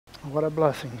What a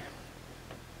blessing.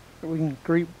 We can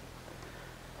greet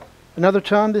another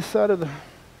time this side of the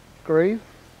grave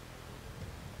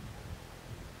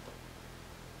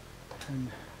and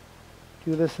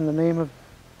do this in the name of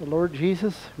the Lord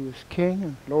Jesus, who is King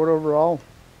and Lord over all.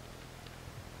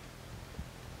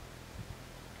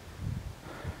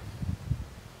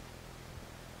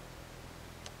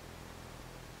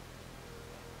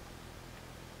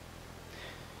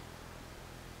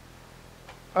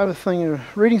 I was thinking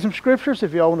of reading some scriptures.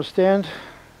 If you all want to stand,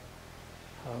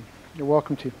 you're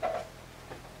welcome to.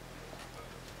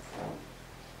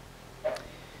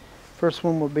 First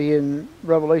one will be in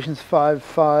Revelations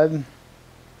 5:5.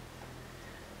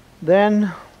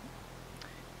 Then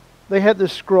they had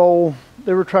this scroll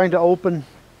they were trying to open,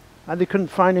 and they couldn't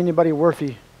find anybody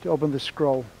worthy to open the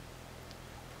scroll.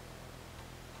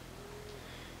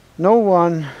 No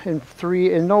one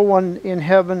in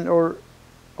heaven or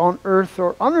on earth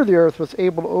or under the earth was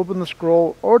able to open the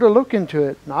scroll or to look into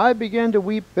it. And I began to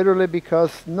weep bitterly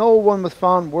because no one was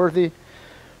found worthy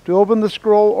to open the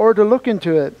scroll or to look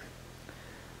into it.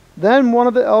 Then one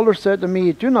of the elders said to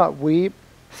me, "Do not weep.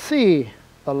 See,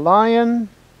 the Lion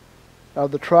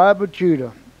of the tribe of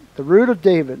Judah, the Root of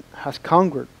David, has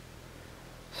conquered,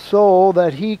 so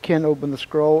that he can open the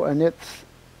scroll and its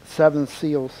 7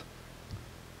 seals."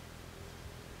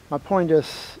 My point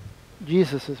is,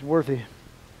 Jesus is worthy.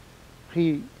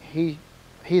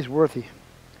 He's worthy.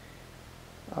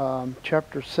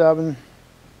 Chapter 7.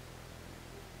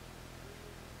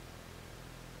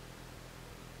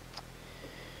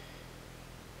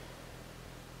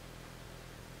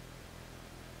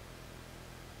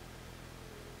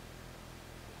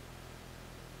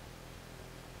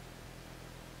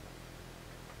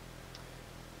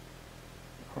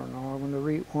 Or no, I'm going to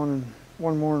read one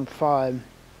more in 5.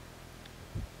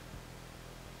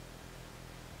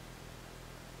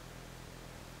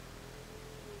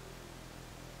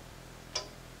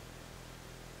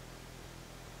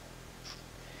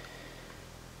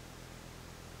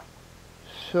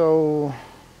 So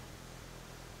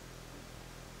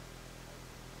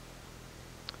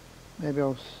maybe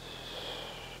I'll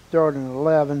start in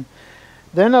 11.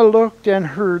 Then I looked and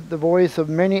heard the voice of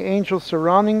many angels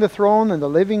surrounding the throne and the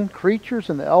living creatures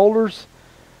and the elders.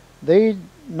 They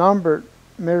numbered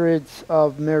myriads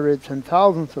of myriads and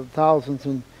thousands of thousands,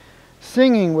 and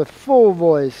singing with full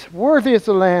voice, "Worthy is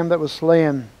the Lamb that was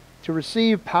slain to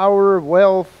receive power,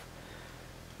 wealth,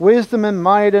 wisdom and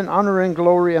might and honor and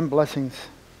glory and blessings."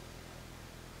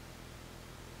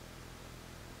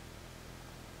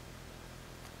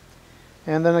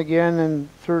 And then again in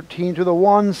 13, "To the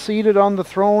one seated on the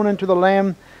throne and to the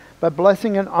Lamb, by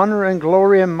blessing and honor and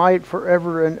glory and might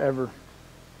forever and ever."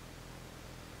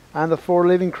 And the 4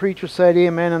 living creatures said,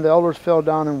 "Amen," and the elders fell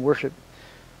down and worshiped.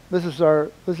 This is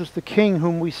the King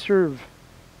whom we serve.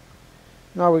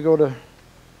 Now we go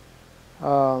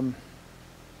to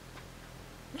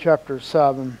chapter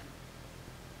 7.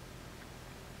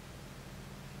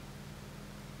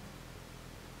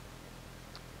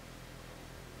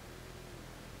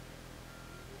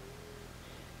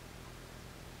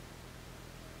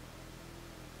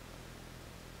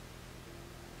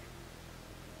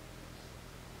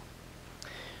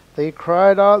 They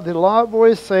cried out with a loud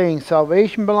voice, saying,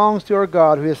 "Salvation belongs to our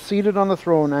God, who is seated on the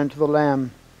throne, and to the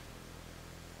Lamb."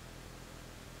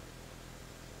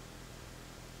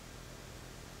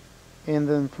 And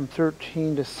then from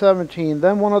 13 to 17,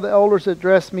 "Then one of the elders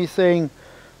addressed me, saying,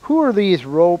 'Who are these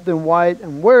robed in white,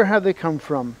 and where have they come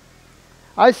from?'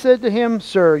 I said to him,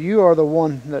 'Sir, you are the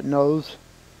one that knows.'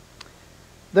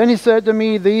 Then he said to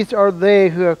me, 'These are they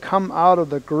who have come out of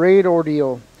the great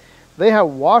ordeal. They have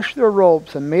washed their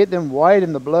robes and made them white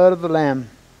in the blood of the Lamb.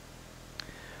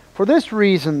 For this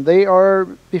reason they are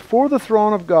before the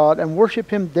throne of God and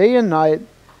worship him day and night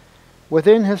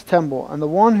within his temple, and the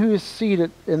one who is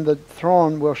seated in the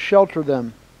throne will shelter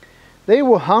them. They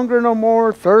will hunger no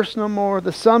more, thirst no more.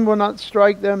 The sun will not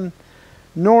strike them,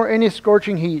 nor any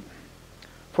scorching heat.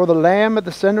 For the Lamb at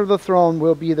the center of the throne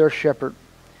will be their shepherd.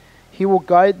 He will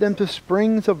guide them to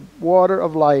springs of water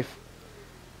of life,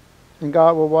 and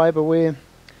God will wipe away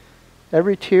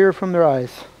every tear from their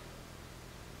eyes."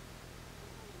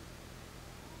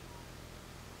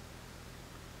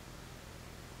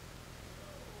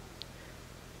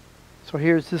 So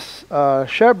here's this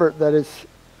shepherd that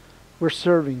we're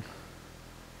serving.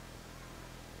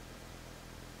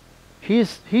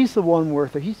 He's the one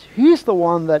worth it. He's the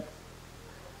one that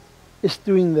is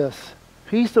doing this.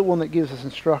 He's the one that gives us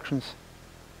instructions.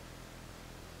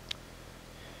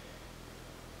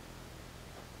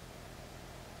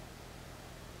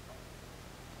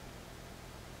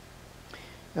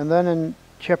 And then in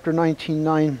chapter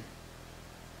 19:9,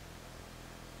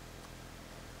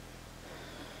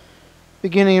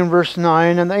 beginning in verse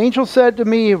 9. And the angel said to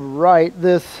me, write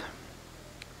this,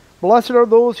 blessed are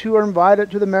those who are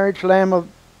invited to the marriage lamb of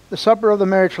the supper of the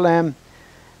marriage lamb.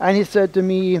 And he said to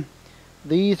me,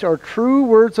 these are true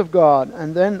words of God.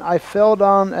 And then I fell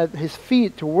down at his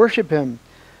feet to worship him.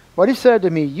 But he said to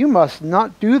me, you must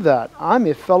not do that. I'm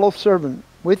a fellow servant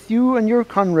with you and your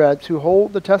comrades who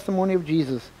hold the testimony of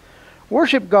Jesus.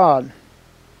 Worship God.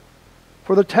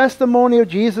 For the testimony of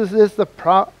Jesus is the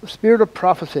spirit of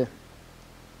prophecy.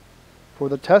 For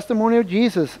the testimony of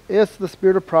Jesus is the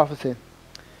spirit of prophecy.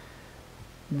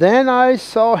 Then I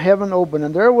saw heaven open,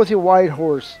 and there was a white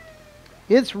horse.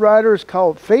 Its rider is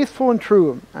called Faithful and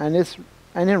True, and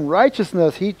in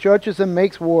righteousness he judges and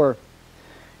makes war.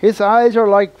 His eyes are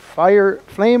like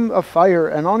flame of fire,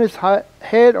 and on his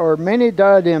head are many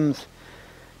diadems.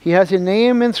 He has a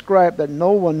name inscribed that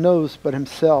no one knows but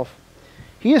himself.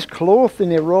 He is clothed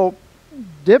in a robe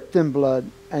dipped in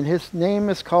blood, and his name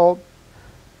is called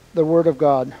the Word of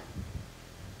God.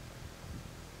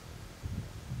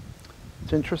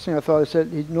 It's interesting. I thought it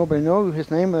said nobody knows his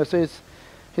name, and it says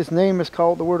his name is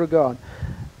called the Word of God.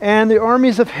 And the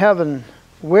armies of heaven,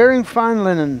 wearing fine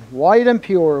linen, white and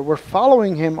pure, were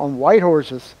following him on white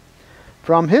horses.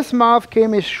 From his mouth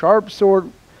came a sharp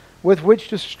sword with which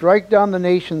to strike down the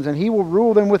nations, and he will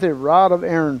rule them with a rod of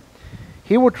iron.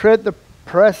 He will tread the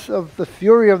press of the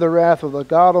fury of the wrath of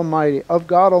God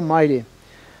Almighty.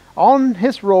 On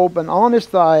his robe and on his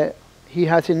thigh he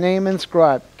has a name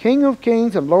inscribed, King of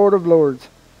Kings and Lord of Lords.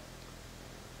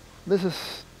 This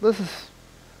is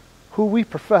who we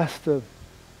profess to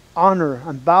honor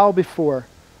and bow before.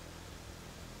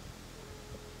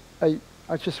 I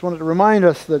just wanted to remind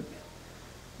us that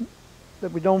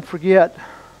we don't forget.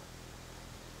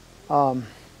 I'm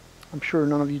sure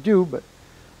none of you do, but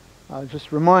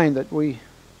just remind that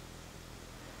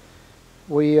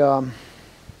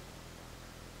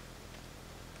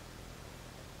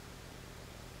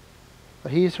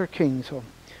but He is our King. So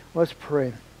let's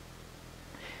pray.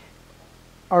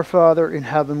 Our Father in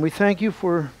heaven, we thank you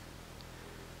for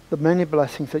the many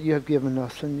blessings that you have given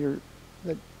us, and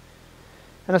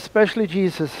especially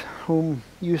Jesus, whom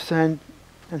you sent,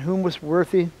 and whom was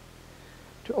worthy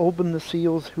to open the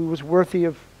seals, who was worthy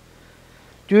of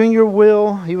doing your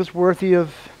will. He was worthy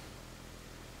of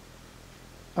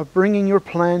bringing your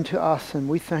plan to us, and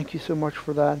we thank you so much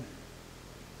for that.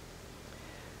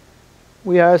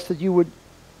 We ask that you would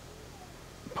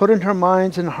put into our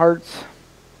minds and hearts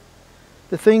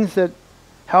the things that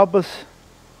help us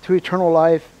to eternal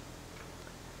life.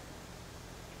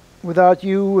 Without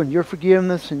you and your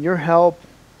forgiveness and your help,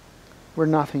 we're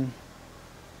nothing.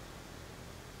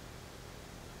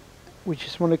 We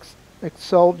just want to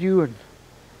exalt you and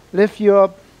lift you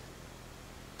up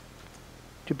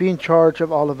to be in charge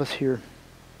of all of us here.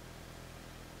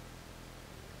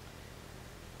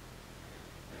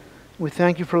 We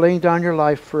thank you for laying down your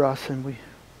life for us, and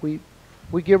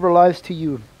we give our lives to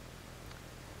you,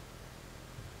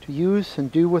 to use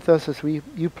and do with us as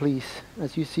you please,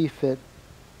 as you see fit.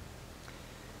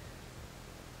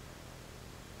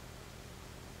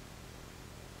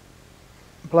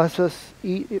 Bless us,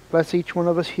 bless each one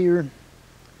of us here.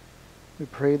 We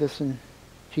pray this in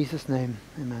Jesus' name.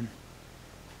 Amen.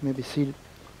 You may be seated.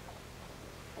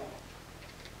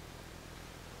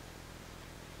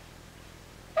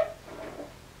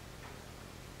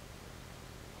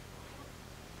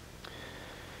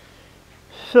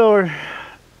 So, a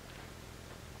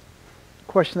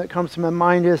question that comes to my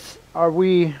mind is, are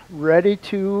we ready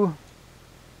to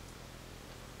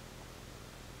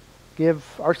give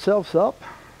ourselves up?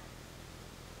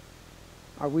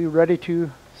 Are we ready to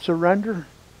surrender?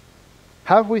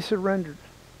 Have we surrendered?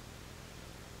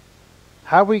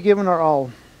 Have we given our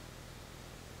all?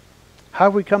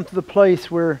 Have we come to the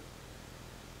place where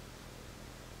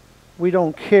we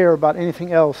don't care about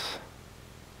anything else,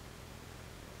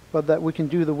 but that we can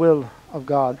do the will of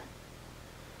God?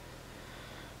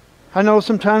 I know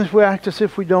sometimes we act as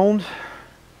if we don't.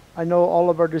 I know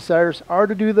all of our desires are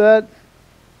to do that.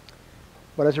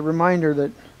 But as a reminder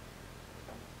that,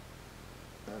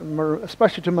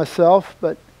 especially to myself,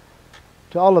 but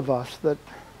to all of us, that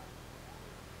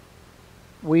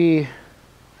we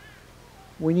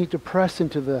need to press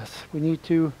into this. We need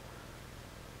to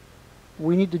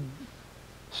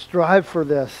strive for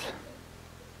this.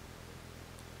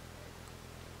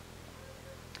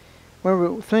 When we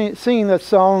were singing that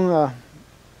song,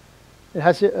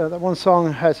 that one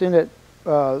song has in it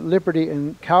liberty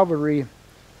and Calvary.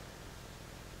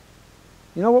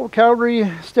 You know what Calvary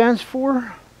stands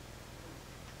for?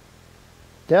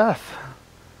 Death.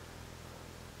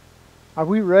 Are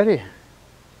we ready?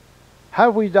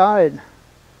 Have we died?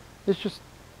 It's just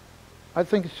I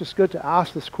think it's just good to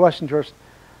ask this question to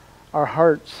our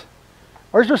hearts.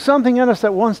 Or is there something in us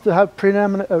that wants to have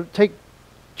take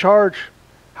charge,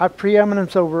 have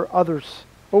preeminence over others,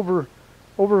 over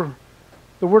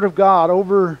the Word of God,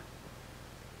 over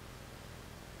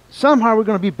somehow we're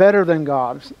going to be better than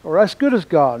God or as good as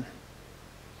God?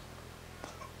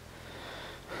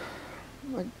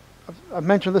 I've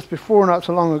mentioned this before not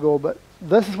so long ago, but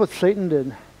this is what Satan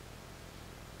did.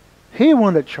 He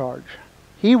wanted charge.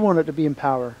 He wanted to be in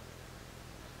power.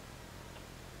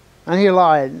 And he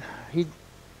lied.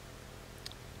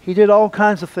 He did all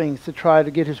kinds of things to try to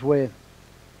get his way.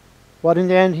 But in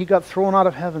the end, he got thrown out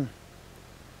of heaven.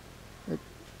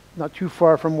 Not too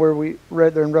far from where we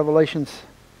read there in Revelations.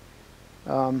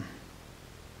 There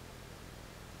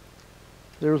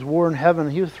was war in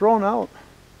heaven. He was thrown out.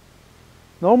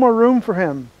 No more room for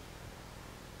him.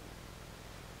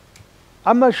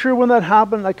 I'm not sure when that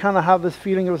happened. I kind of have this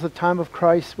feeling it was the time of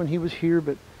Christ when he was here.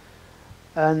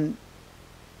 And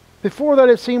before that,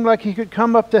 it seemed like he could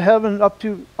come up to heaven, up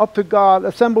to God,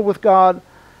 assemble with God,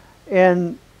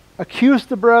 and accuse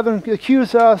the brethren,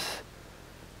 accuse us,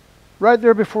 right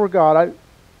there before God.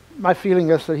 My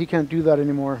feeling is that he can't do that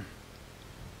anymore.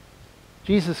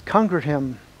 Jesus conquered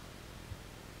him.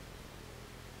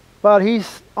 But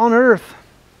he's on earth,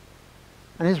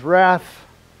 and his wrath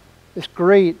is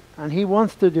great, and he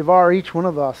wants to devour each one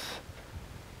of us.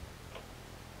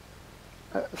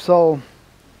 So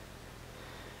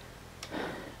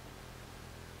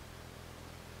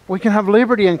we can have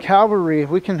liberty in Calvary.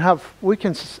 We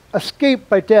can escape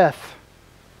by death.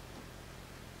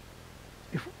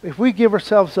 If we give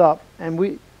ourselves up, and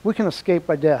we can escape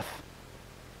by death.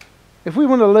 If we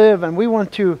want to live and we're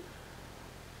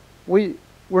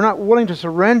not willing to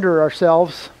surrender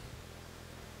ourselves,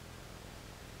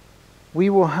 we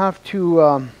will have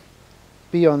to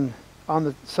be on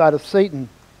the side of Satan.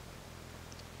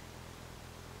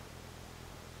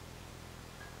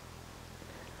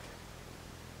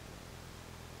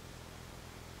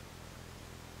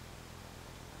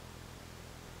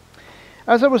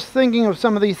 As I was thinking of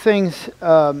some of these things,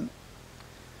 I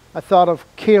thought of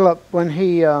Caleb when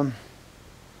he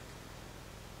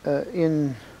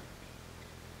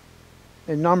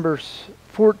in Numbers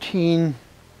 14,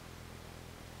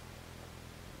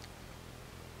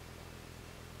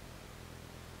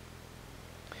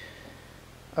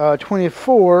 uh,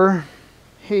 24,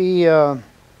 he it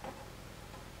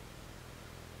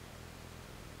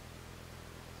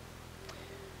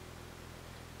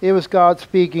was God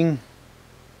speaking.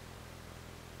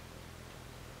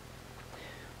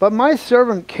 But my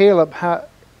servant Caleb,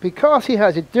 because he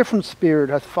has a different spirit,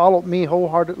 has followed me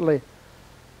wholeheartedly.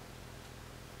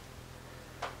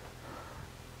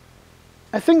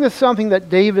 I think that's something that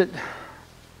David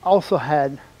also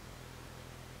had,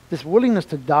 this willingness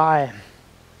to die.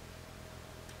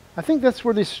 I think that's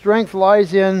where the strength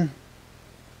lies in.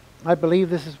 I believe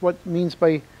this is what it means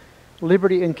by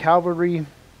liberty in Calvary.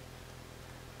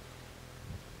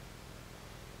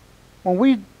 When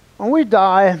we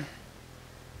die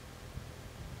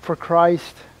for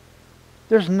Christ,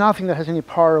 there's nothing that has any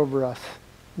power over us.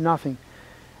 Nothing.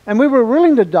 And we were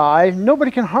willing to die.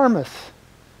 Nobody can harm us.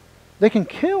 They can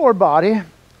kill our body,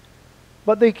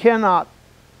 but they cannot.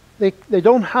 They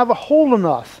don't have a hold on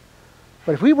us.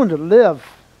 But if we want to live,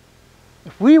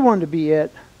 if we want to be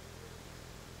it,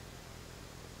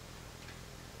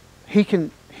 He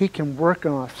can work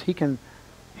on us. He can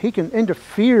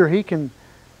interfere. He can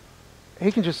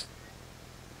just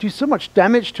do so much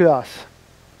damage to us.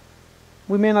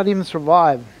 We may not even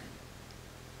survive.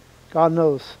 God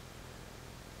knows.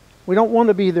 We don't want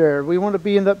to be there. We want to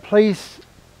be in that place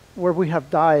where we have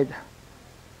died,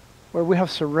 where we have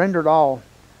surrendered all.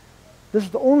 This is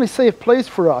the only safe place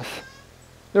for us.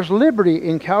 There's liberty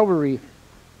in Calvary.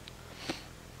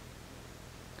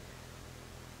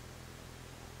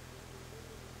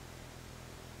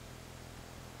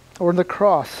 Or in the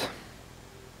cross.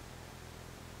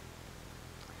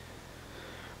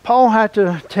 Paul had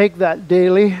to take that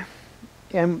daily,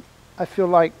 and I feel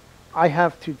like I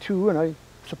have to too, and I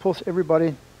suppose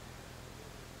everybody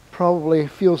probably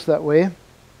feels that way.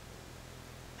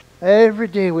 Every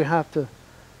day we have to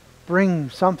bring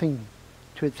something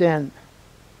to its end.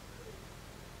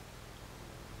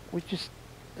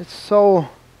 It's so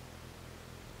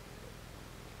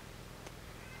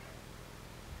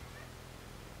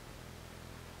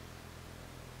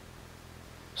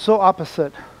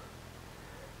opposite.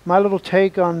 My little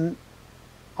take on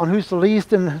who's the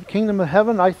least in the kingdom of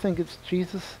heaven, I think it's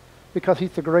Jesus, because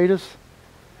he's the greatest.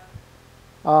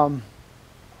 And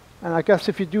I guess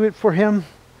if you do it for him,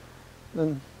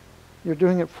 then you're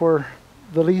doing it for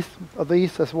the least of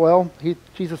these as well.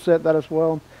 Jesus said that as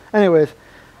well. Anyways,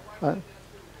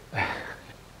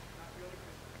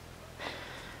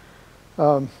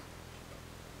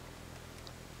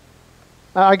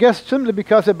 I guess simply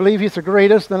because I believe he's the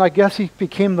greatest, then I guess he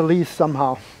became the least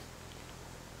somehow.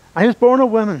 And he was born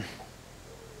of women.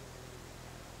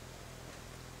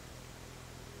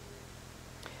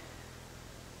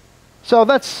 So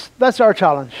that's our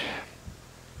challenge.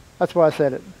 That's why I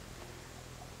said it.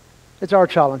 It's our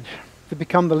challenge to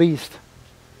become the least.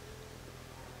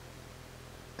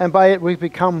 And by it we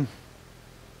become,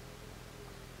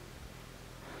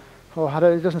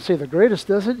 it doesn't say the greatest,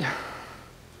 does it?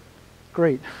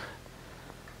 Great.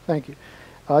 Thank you.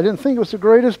 I didn't think it was the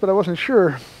greatest, but I wasn't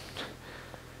sure.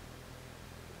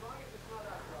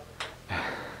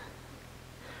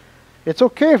 It's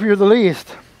okay if you're the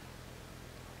least.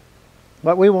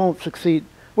 But we won't succeed.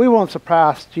 We won't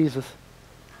surpass Jesus.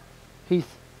 He's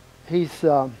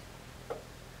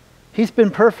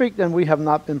been perfect, and we have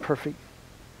not been perfect.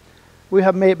 We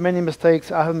have made many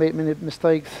mistakes. I have made many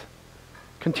mistakes.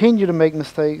 Continue to make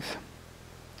mistakes.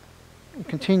 And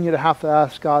continue to have to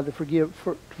ask God to forgive,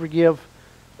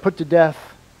 put to death.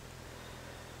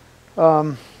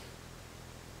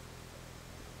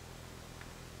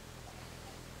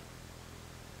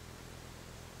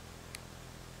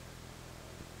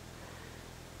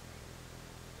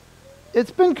 It's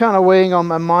been kind of weighing on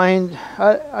my mind.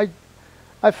 I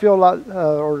feel like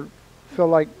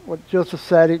what Joseph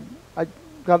said. I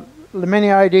got many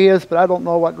ideas, but I don't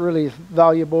know what really is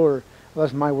valuable, or well,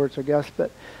 that's my words, I guess. But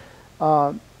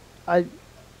I'm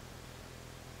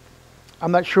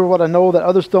not sure what I know that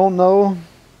others don't know,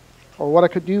 or what I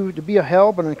could do to be a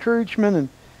help and encouragement.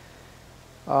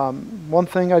 And one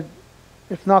thing,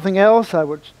 if nothing else,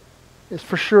 is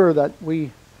for sure that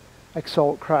we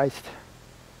exalt Christ.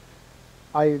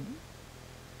 If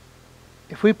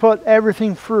we put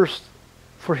everything first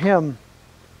for Him,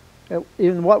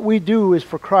 in what we do is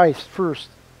for Christ first,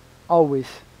 always,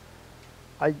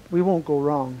 we won't go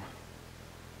wrong.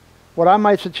 What I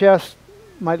might suggest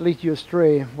might lead you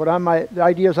astray. The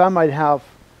ideas I might have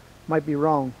might be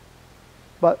wrong.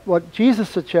 But what Jesus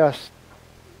suggests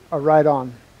are right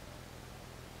on.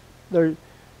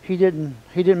 He didn't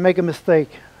make a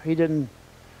mistake.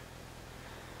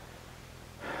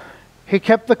 He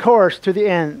kept the course to the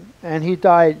end, and He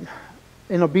died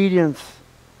in obedience.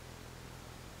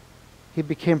 He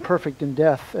became perfect in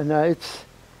death, and this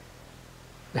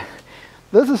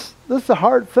is a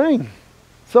hard thing.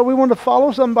 So we want to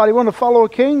follow somebody, we want to follow a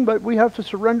king, but we have to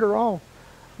surrender all.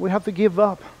 We have to give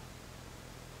up.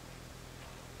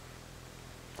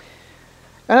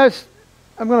 And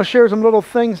I'm going to share some little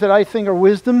things that I think are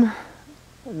wisdom,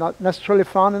 not necessarily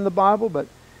found in the Bible, but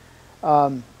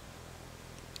I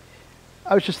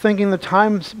was just thinking the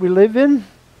times we live in,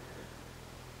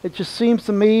 it just seems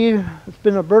to me, it's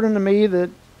been a burden to me that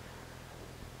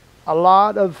a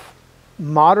lot of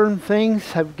modern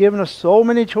things have given us so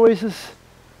many choices,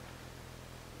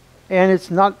 and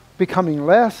it's not becoming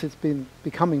less, it's been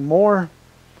becoming more.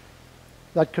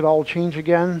 That could all change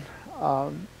again.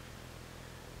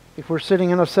 If we're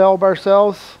sitting in a cell by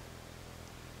ourselves,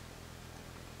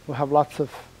 we'll have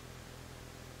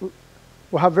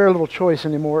very little choice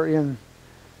anymore in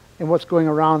what's going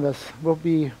around us. We'll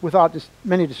be without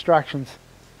many distractions.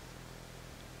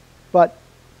 But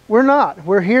we're not.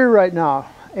 We're here right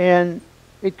now. And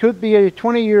it could be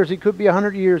 20 years, it could be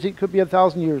 100 years, it could be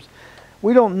 1,000 years.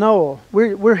 We don't know.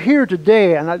 We're here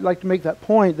today, and I'd like to make that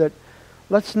point that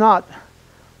let's not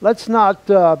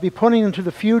be putting into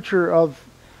the future of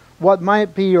what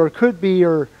might be or could be,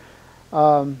 or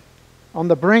on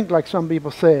the brink, like some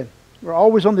people say. We're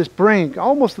always on this brink,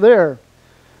 almost there,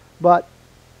 but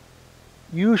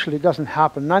usually it doesn't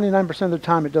happen. 99% of the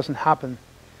time it doesn't happen.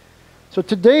 So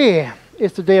today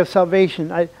is the day of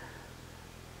salvation.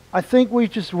 I think we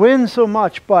just win so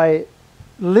much by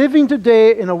living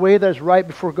today in a way that's right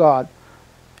before God.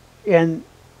 And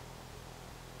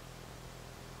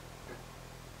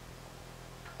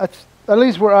that's at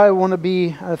least where I want to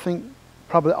be. I think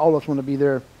probably all of us want to be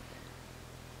there.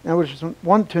 And I just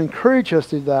want to encourage us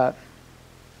to do that.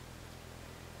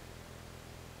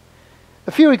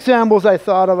 A few examples I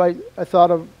thought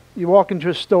of. You walk into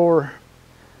a store,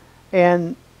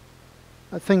 and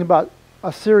I think about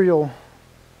a cereal,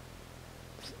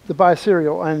 to buy a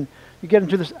cereal, and you get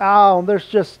into this aisle, and there's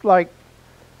just like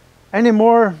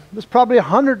anymore. There's probably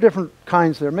 100 different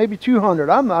kinds there, maybe 200.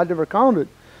 I've never counted.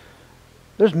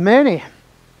 There's many,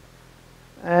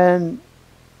 and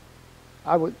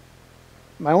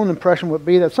my own impression would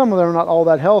be that some of them are not all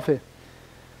that healthy,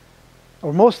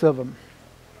 or most of them.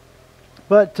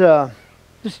 But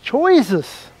just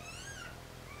choices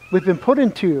we've been put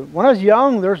into. When I was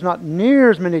young, there's not near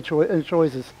as many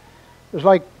choices. There's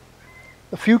like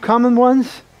a few common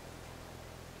ones.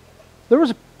 There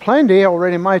was plenty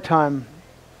already in my time,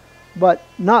 but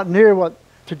not near what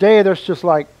today. There's just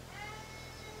like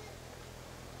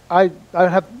I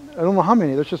don't know how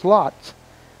many. There's just lots.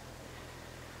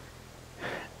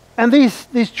 And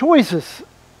these choices,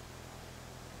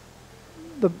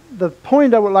 the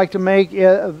point I would like to make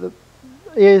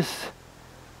is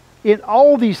in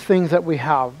all these things that we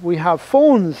have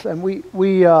phones, and we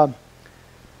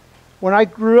when I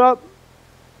grew up,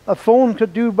 a phone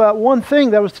could do but one thing,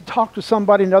 that was to talk to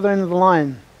somebody on the other end of the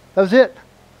line. That was it.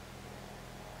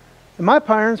 And my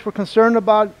parents were concerned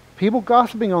about people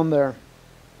gossiping on there.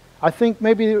 I think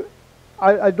maybe,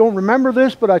 I don't remember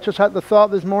this, but I just had the thought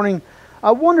this morning,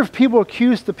 I wonder if people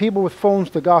accuse the people with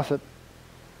phones to gossip.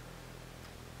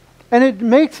 And it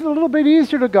makes it a little bit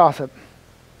easier to gossip.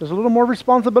 There's a little more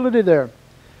responsibility there.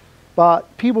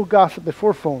 But people gossip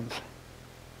before phones.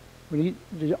 We need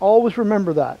to always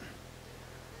remember that.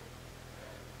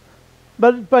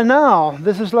 But by now,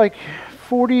 this is like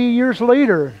 40 years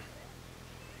later.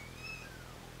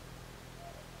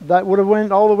 That would have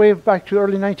went all the way back to the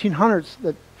early 1900s,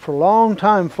 that for a long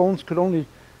time phones could only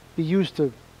be used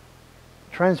to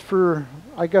transfer.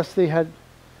 I guess they had,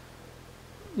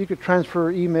 you could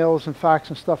transfer emails and fax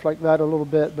and stuff like that a little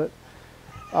bit, but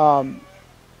on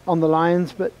the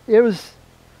lines, but it was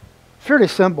fairly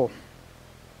simple.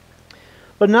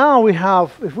 But now we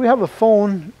have, if we have a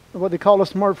phone, what they call a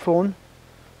smartphone,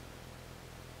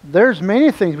 there's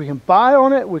many things we can buy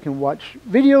on it. We can watch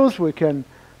videos, we can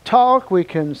talk, we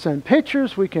can send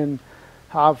pictures, we can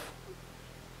have,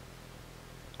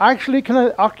 actually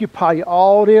can occupy you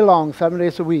all day long, 7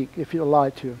 days a week, if you allow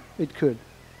it to. It could.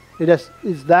 It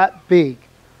is that big.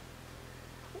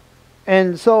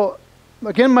 And so,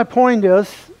 again, my point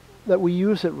is that we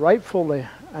use it rightfully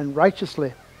and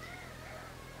righteously.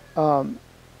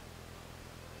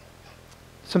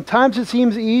 Sometimes it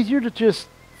seems easier to just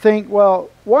think, well,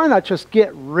 why not just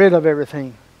get rid of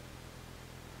everything?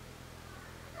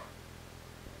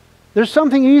 There's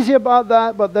something easy about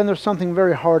that, but then there's something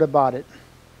very hard about it.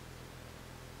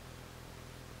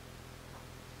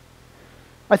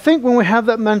 I think when we have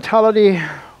that mentality,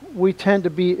 we tend to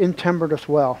be intemperate as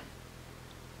well.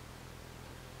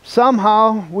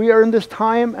 Somehow, we are in this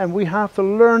time and we have to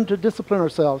learn to discipline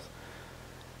ourselves.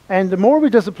 And the more we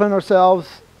discipline ourselves,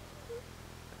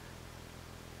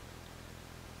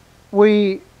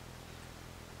 we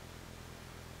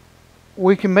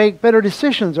can make better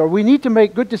decisions, or we need to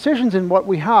make good decisions in what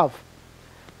we have.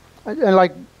 And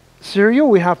like cereal,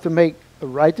 we have to make the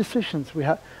right decisions.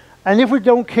 And if we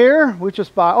don't care, we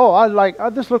just buy,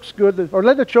 this looks good, or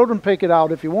let the children pick it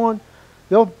out if you want.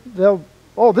 They'll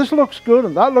this looks good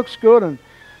and that looks good and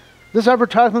this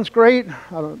advertisement's great.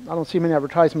 I don't see many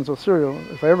advertisements of cereal,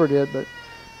 if I ever did,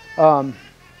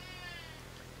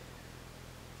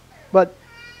 but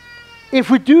if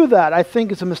we do that, I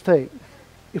think it's a mistake.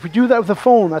 If we do that with a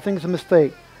phone, I think it's a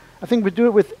mistake. I think if we do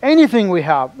it with anything we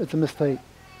have, it's a mistake.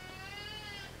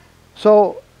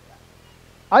 So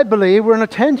I believe we're in a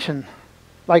tension.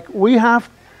 Like we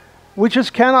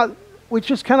just cannot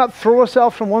throw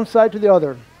ourselves from one side to the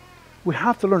other. We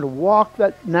have to learn to walk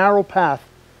that narrow path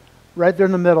right there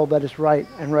in the middle that is right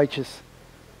and righteous.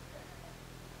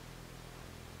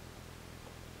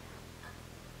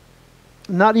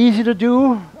 Not easy to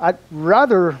do.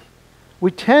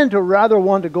 We tend to rather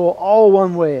want to go all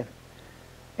one way.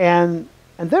 And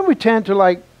then we tend to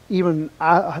I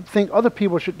think other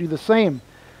people should do the same.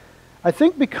 I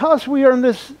think because we are in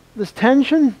this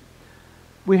tension,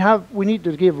 we need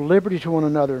to give liberty to one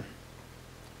another.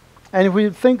 And if we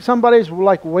think somebody's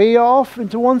way off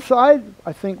into one side,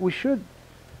 I think we should.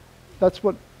 That's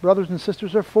what brothers and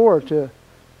sisters are for, to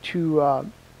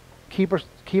keep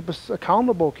us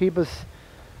accountable, keep us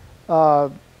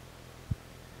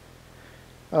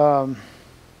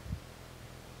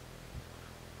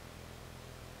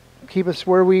keep us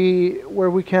where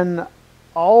we can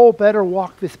all better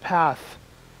walk this path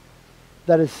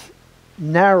that is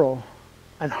narrow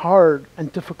and hard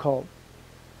and difficult.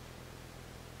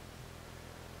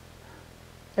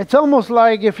 It's almost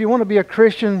like if you want to be a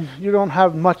Christian, you don't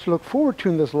have much to look forward to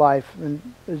in this life, and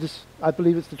I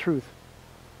believe it's the truth.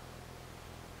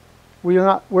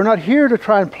 We're not here to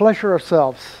try and pleasure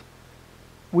ourselves.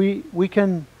 We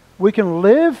can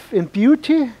live in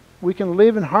beauty, we can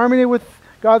live in harmony with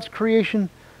God's creation,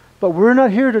 but we're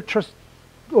not here to just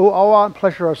go all out and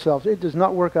pleasure ourselves. It does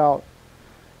not work out.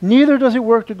 Neither does it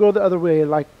work to go the other way,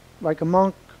 like a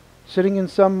monk sitting in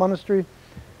some monastery.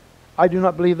 I do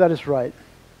not believe that is right.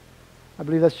 I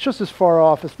believe that's just as far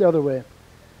off as the other way.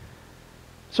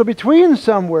 So between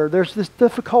somewhere, there's this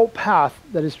difficult path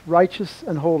that is righteous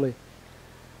and holy.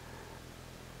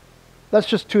 That's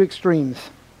just two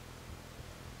extremes.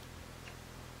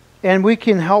 And we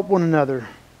can help one another.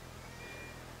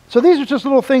 So these are just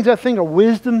little things I think are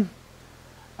wisdom.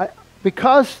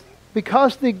 Because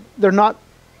they're not,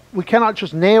 we cannot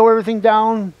just nail everything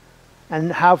down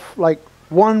and have like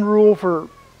one rule for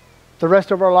the rest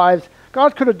of our lives.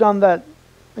 God could have done that.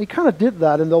 He kind of did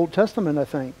that in the Old Testament, I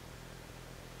think.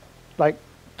 Like,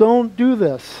 don't do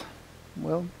this.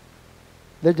 Well,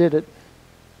 they did it.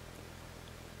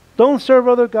 Don't serve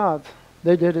other gods.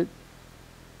 They did it.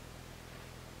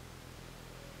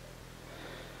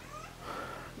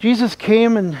 Jesus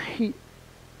came and he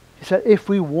said, if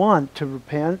we want to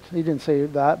repent, he didn't say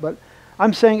that, but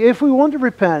I'm saying if we want to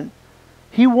repent,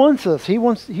 he wants us. He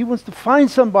wants to find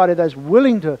somebody that's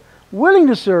willing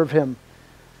to serve him.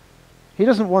 He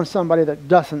doesn't want somebody that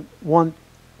doesn't want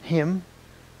him,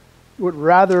 would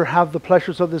rather have the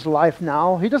pleasures of this life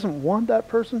now. He doesn't want that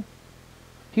person.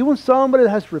 He wants somebody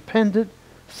that has repented,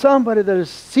 somebody that is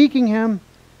seeking him.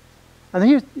 And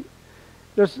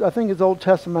I think it's Old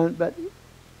Testament, but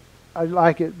I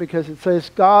like it because it says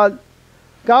God's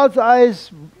eyes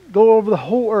go over the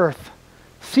whole earth,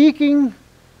 seeking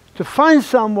to find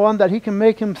someone that he can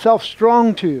make himself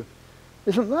strong to.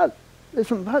 Isn't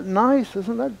that nice?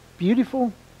 Isn't that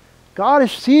beautiful? God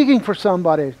is seeking for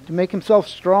somebody to make himself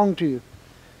strong to.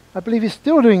 I believe he's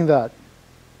still doing that.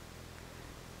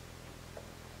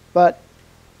 But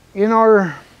in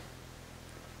our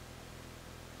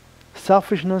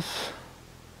selfishness,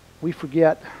 we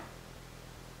forget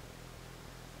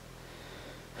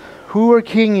who our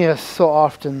King is so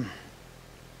often.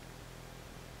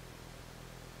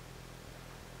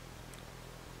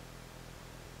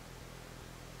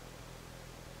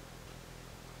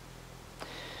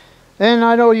 And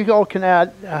I know you all can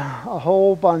add a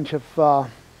whole bunch of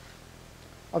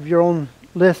your own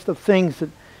list of things that,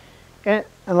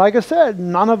 and like I said,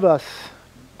 none of us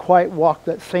quite walk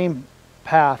that same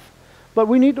path, but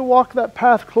we need to walk that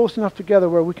path close enough together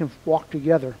where we can walk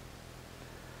together.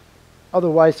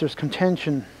 Otherwise, there's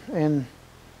contention, and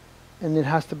it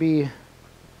has to be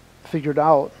figured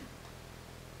out.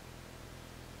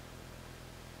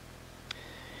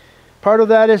 Part of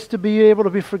that is to be able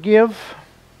to forgive.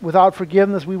 Without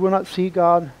forgiveness, we will not see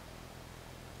God.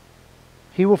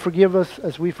 He will forgive us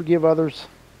as we forgive others.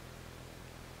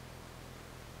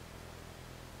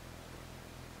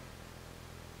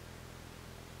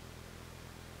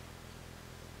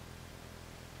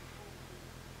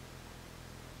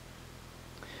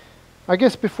 I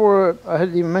guess before I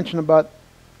had even mentioned about,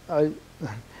 I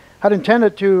had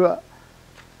intended to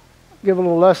give a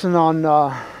little lesson on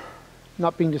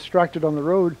not being distracted on the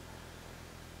road.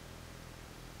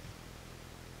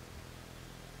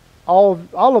 All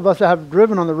of us that have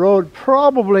driven on the road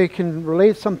probably can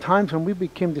relate sometimes when we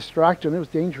became distracted and it was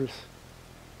dangerous.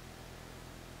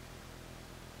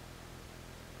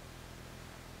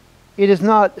 It's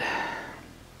not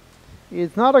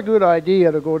a good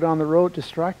idea to go down the road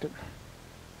distracted.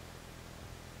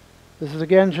 This is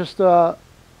again just, I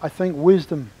think,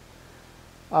 wisdom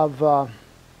of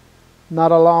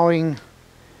not allowing.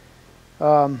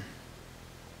 Now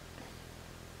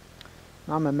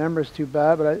my memory is too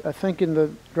bad, but I think in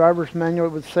the driver's manual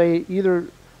it would say either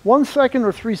 1 second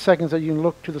or 3 seconds that you can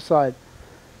look to the side.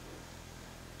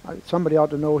 Somebody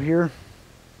ought to know here.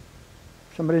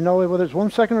 Somebody know whether it's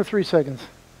 1 second or 3 seconds?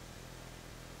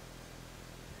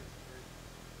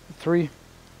 3?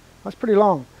 That's pretty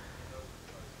long.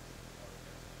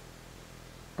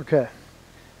 Okay.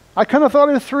 I kind of thought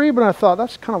it was 3, but I thought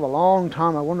that's kind of a long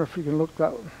time. I wonder if you can look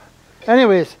that way.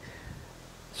 Anyways,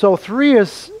 so 3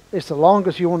 is the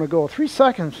longest you want to go. 3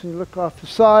 seconds, you look off the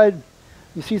side,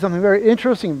 you see something very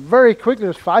interesting, very quickly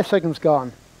there's 5 seconds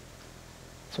gone.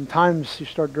 Sometimes you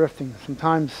start drifting,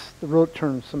 sometimes the road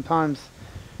turns, sometimes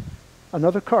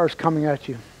another car is coming at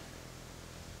you.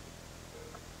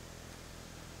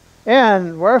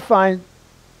 And where I find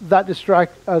that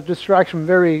distraction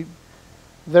very,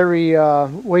 very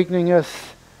awakening is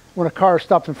when a car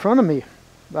stops in front of me.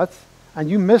 And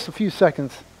you miss a few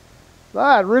seconds.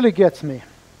 That really gets me.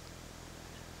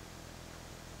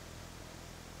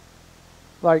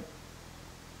 Like,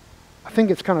 I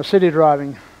think it's kind of city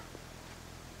driving.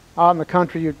 Out in the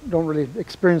country, you don't really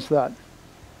experience that.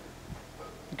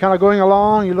 You're kind of going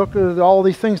along, you look at all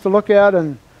these things to look at,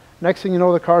 and next thing you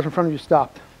know, the cars in front of you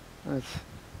stopped.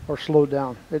 Or slowed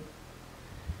down.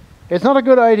 It's not a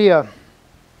good idea.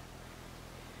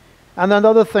 And then the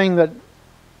other thing that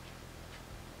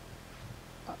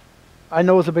I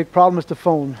know is a big problem is the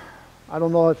phone. I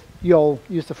don't know if you all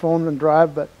use the phone and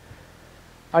drive, but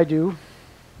I do.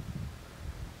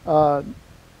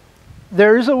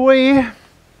 There is a way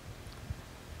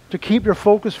to keep your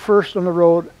focus first on the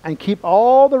road and keep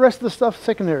all the rest of the stuff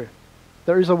secondary.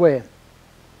 There is a way,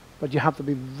 but you have to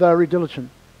be very diligent.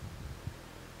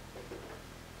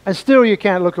 And still you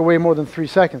can't look away more than 3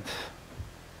 seconds,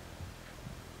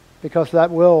 because that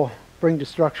will bring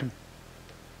destruction.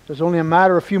 There's only a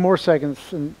matter of a few more seconds,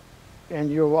 and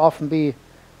you'll often be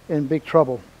in big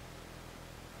trouble.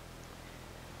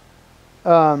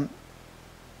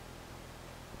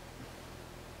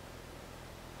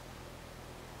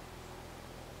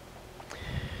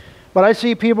 But I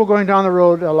see people going down the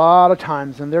road a lot of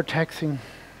times, and they're texting.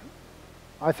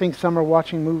 I think some are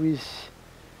watching movies.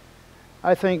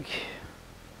 I think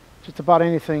just about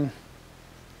anything.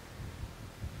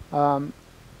 We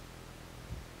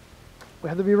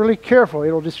have to be really careful.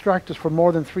 It'll distract us for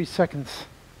more than 3 seconds.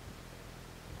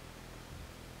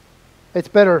 It's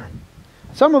better.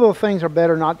 Some of those things are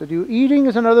better not to do. Eating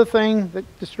is another thing that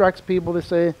distracts people. They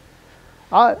say,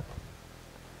 for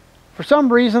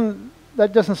some reason,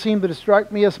 that doesn't seem to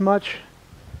distract me as much.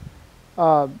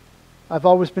 I've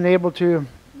always been able to,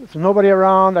 if there's nobody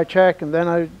around, I check and then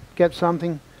I get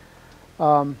something.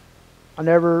 I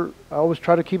always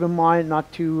try to keep in mind not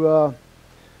to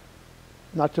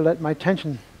let my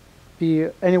attention be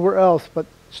anywhere else, but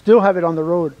still have it on the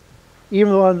road.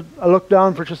 Even though I look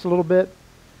down for just a little bit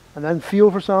and then feel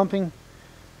for something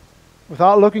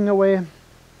without looking away.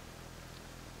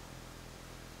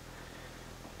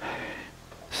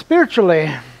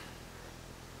 Spiritually,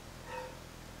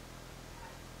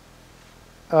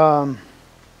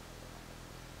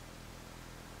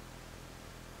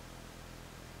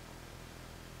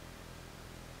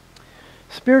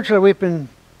 we've been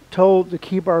told to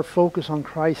keep our focus on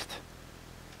Christ.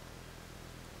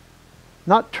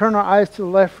 Not turn our eyes to the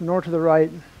left nor to the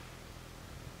right.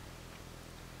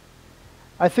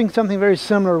 I think something very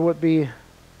similar would be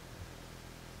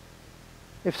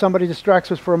if somebody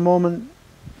distracts us for a moment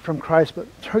from Christ, but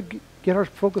get our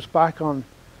focus back on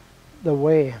the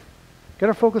way. Get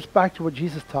our focus back to what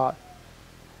Jesus taught.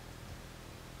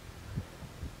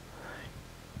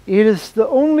 It is the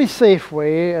only safe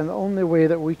way and the only way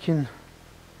that we can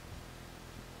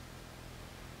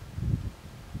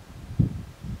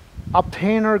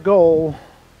obtain our goal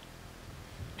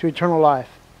to eternal life.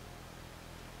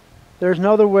 There's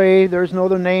no other way, there's no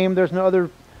other name, there's no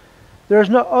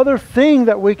other thing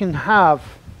that we can have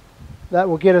that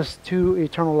will get us to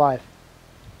eternal life.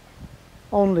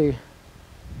 Only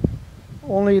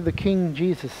the King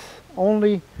Jesus.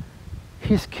 Only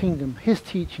His kingdom, His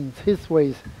teachings, His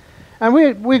ways. And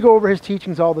we go over His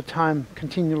teachings all the time,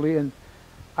 continually, and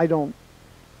I don't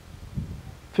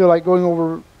feel like going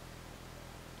over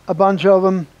a bunch of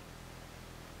them.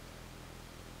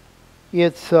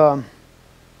 It's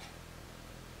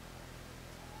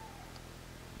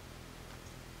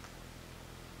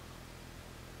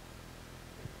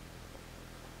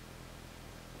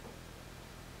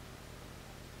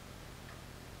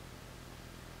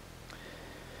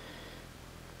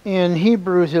in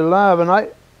Hebrews 11,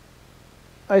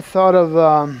 I thought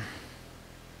of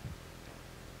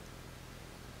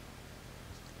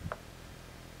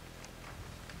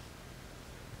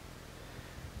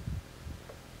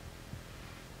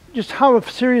just how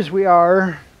serious we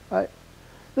are. This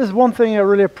is one thing I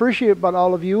really appreciate about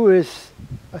all of you is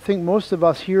I think most of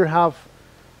us here have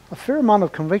a fair amount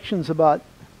of convictions about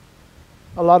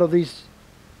a lot of these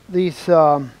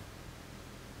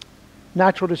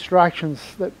natural distractions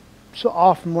that so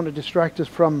often want to distract us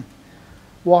from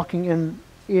walking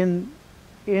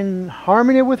in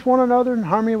harmony with one another, in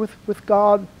harmony with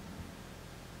God.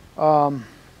 And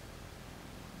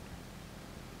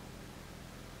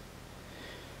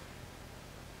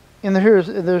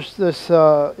there's this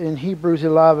in Hebrews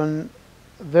 11,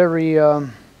 very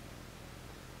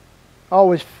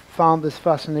always found this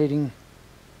fascinating.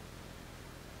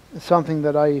 It's something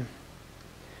that I'm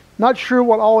not sure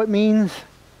what all it means,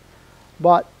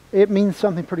 but it means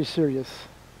something pretty serious.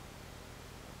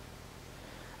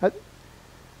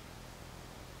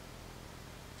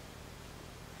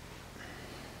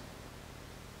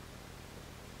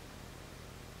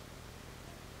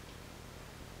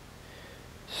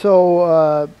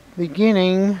 So,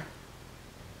 beginning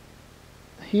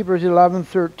Hebrews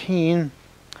 11:13,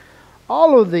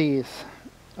 all of these,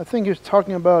 I think he was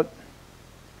talking about.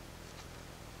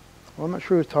 Well, I'm not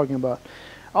sure what he was talking about.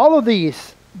 All of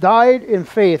these died in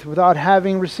faith without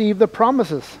having received the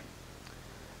promises.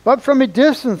 But from a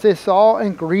distance they saw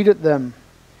and greeted them.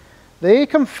 They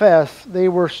confessed they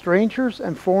were strangers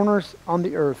and foreigners on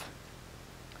the earth.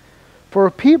 For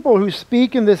people who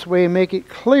speak in this way make it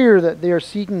clear that they are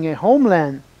seeking a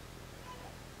homeland.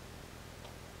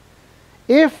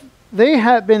 If they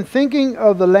had been thinking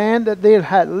of the land that they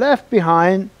had left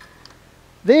behind,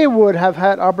 they would have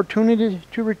had opportunity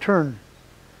to return.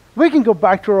 We can go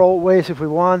back to our old ways if we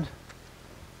want.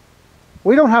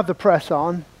 We don't have to press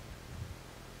on.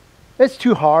 It's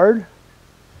too hard.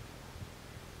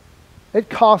 It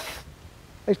costs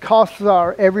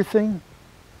our everything.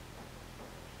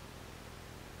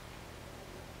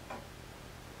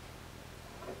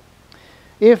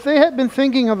 If they had been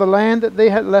thinking of the land that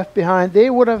they had left behind, they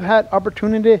would have had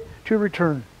opportunity to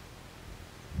return.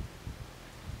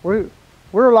 We're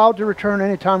allowed to return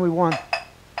anytime we want.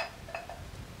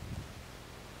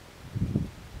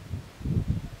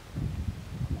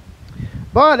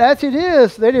 But as it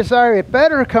is, they desire a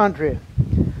better country.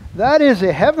 That is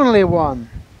a heavenly one.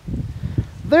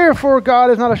 Therefore God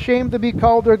is not ashamed to be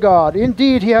called their God.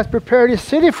 Indeed, He has prepared a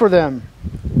city for them.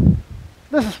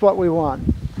 This is what we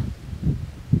want.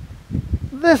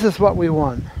 This is what we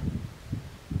want.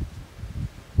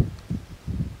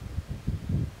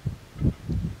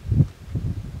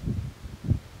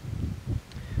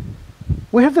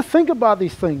 We have to think about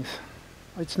these things.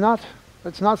 It's not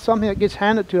something that gets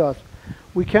handed to us.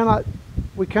 We cannot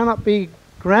be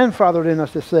grandfathered in,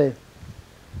 as they say.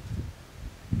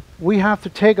 We have to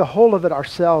take a hold of it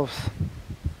ourselves.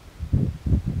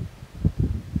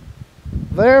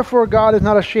 Therefore God is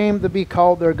not ashamed to be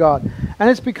called their God. And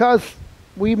it's because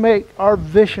we make our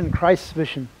vision Christ's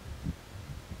vision.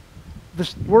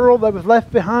 This world that was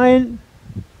left behind,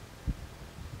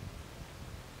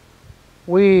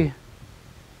 we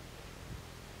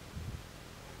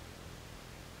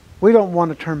don't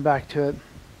want to turn back to it.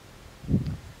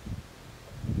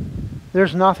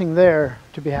 There's nothing there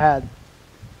to be had.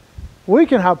 We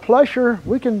can have pleasure.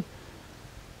 We know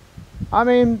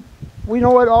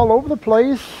it all over the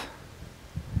place.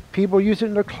 People use it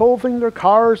in their clothing, their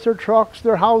cars, their trucks,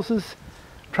 their houses.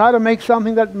 Try to make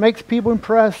something that makes people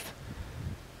impressed.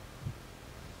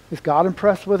 Is God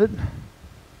impressed with it?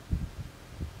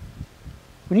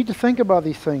 We need to think about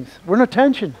these things. We're in a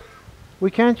tension. We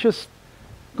can't just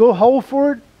go whole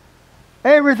for it.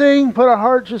 Everything, put our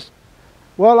heart just,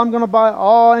 I'm going to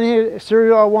buy any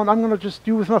cereal I want. I'm going to just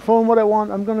do with my phone what I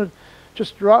want. I'm going to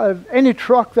just drive any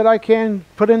truck that I can,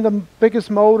 put in the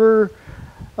biggest motor,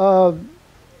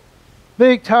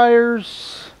 big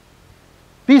tires,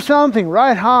 be something,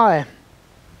 ride high.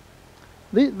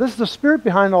 This is the spirit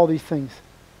behind all these things.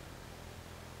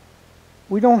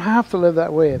 We don't have to live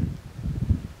that way.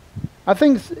 I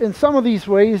think in some of these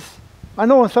ways,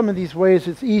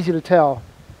 it's easy to tell.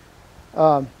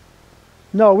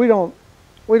 No, we don't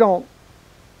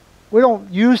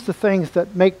use the things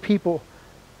that make people,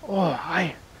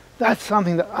 that's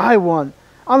something that I want.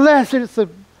 Unless it's the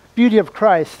beauty of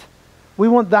Christ. We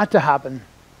want that to happen.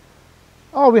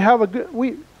 We have a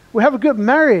good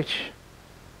marriage.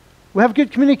 We have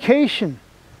good communication.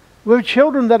 We have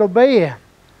children that obey.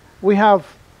 We have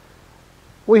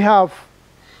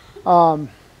order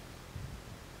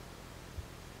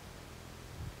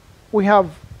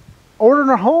in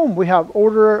our home. We have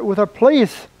order with our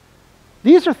place.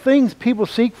 These are things people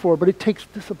seek for, but it takes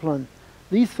discipline.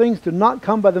 These things do not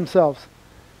come by themselves.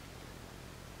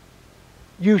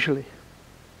 Usually.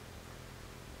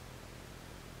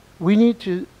 We need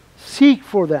to seek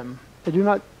for them. They do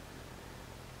not.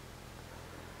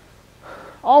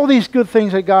 All these good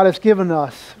things that God has given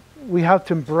us, we have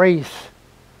to embrace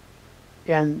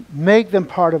and make them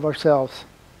part of ourselves.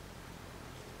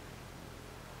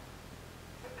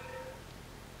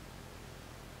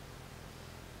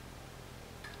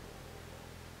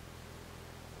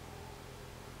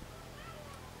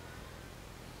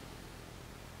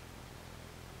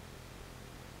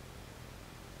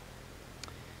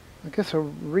 I guess I'll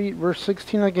read verse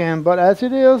 16 again. But as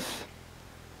it is,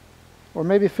 or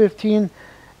maybe 15,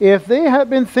 if they had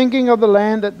been thinking of the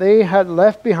land that they had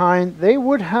left behind, they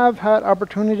would have had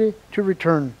opportunity to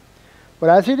return. But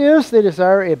as it is, they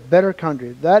desire a better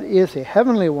country. That is a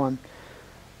heavenly one.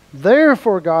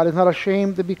 Therefore God is not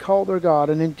ashamed to be called their God,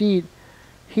 and indeed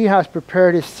He has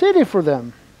prepared a city for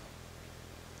them.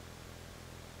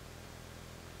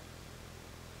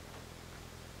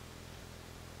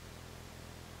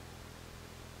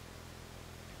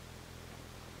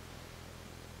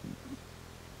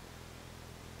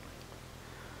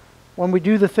 When we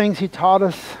do the things He taught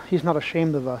us, He's not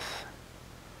ashamed of us.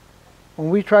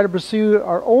 When we try to pursue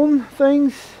our own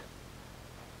things,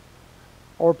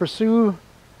 or pursue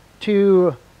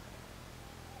to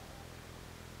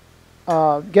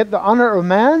get the honor of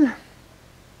man,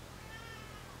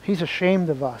 He's ashamed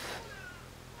of us.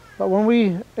 But when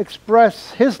we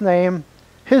express His name,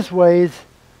 His ways,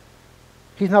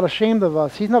 He's not ashamed of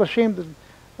us. He's not ashamed of,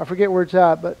 I forget where it's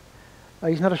at, but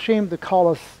He's not ashamed to call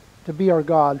us to be our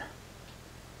God.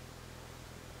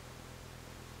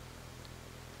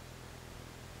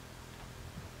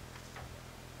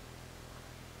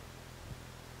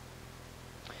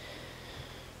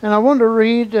 And I want to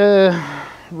read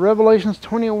Revelations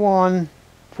 21,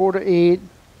 4-8.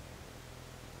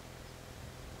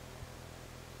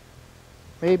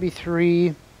 Maybe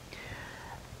 3.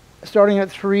 Starting at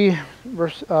 3,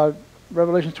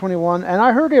 Revelation 21. And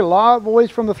I heard a loud voice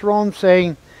from the throne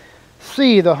saying,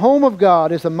 "See, the home of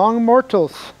God is among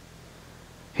mortals.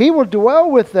 He will dwell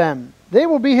with them. They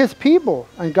will be His people,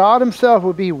 and God Himself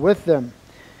will be with them.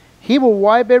 He will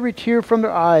wipe every tear from their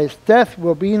eyes. Death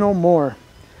will be no more.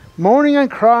 Mourning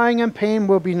and crying and pain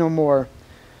will be no more.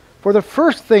 For the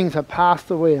first things have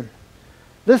passed away."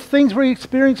 These things we're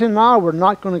experiencing now, we're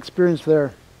not going to experience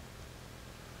there.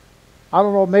 I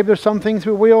don't know, maybe there's some things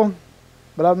we will,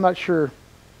 but I'm not sure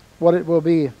what it will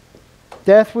be.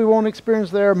 Death we won't experience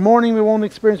there. Mourning we won't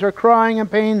experience there. Crying and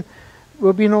pain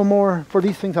will be no more, for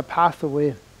these things have passed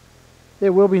away.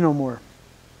 There will be no more.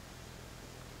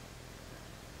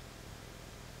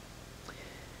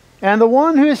 And the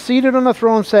one who is seated on the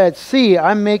throne said, "See,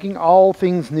 I'm making all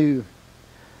things new."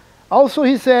 Also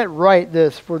he said, "Write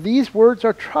this, for these words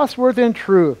are trustworthy and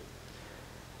true."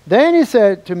 Then he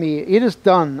said to me, "It is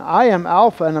done. I am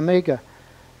Alpha and Omega,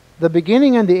 the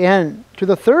beginning and the end. To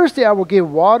the thirsty I will give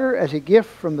water as a gift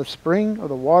from the spring of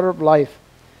the water of life.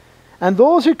 And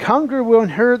those who conquer will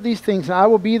inherit these things, and I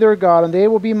will be their God, and they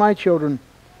will be my children.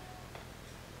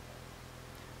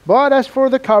 But as for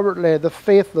the cowardly, the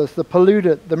faithless, the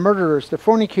polluted, the murderers, the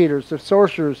fornicators, the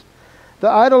sorcerers, the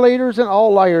idolaters, and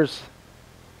all liars,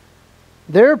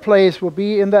 their place will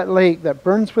be in that lake that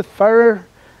burns with fire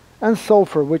and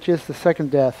sulfur, which is the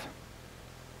second death."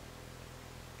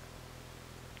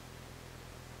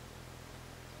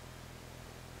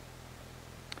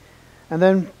 And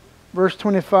then verse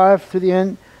 25 to the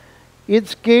end,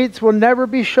 "Its gates will never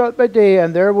be shut by day,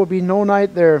 and there will be no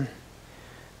night there.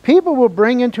 People will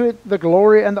bring into it the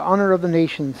glory and the honor of the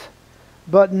nations,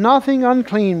 but nothing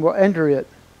unclean will enter it,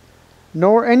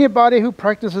 nor anybody who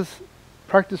practices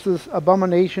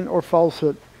abomination or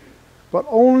falsehood, but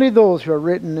only those who are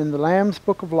written in the Lamb's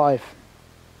book of life."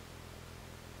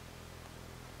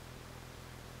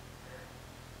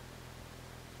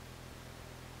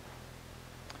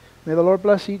 May the Lord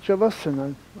bless each of us,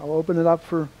 and I'll open it up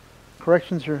for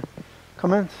corrections or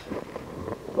comments.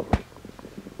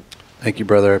 Thank you,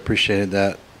 brother. I appreciated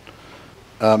that.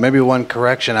 Maybe one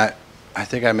correction. I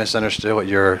think I misunderstood what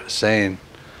you're saying.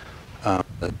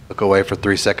 Look away for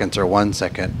 3 seconds or 1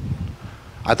 second.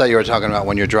 I thought you were talking about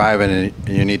when you're driving and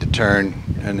you need to turn,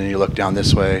 and then you look down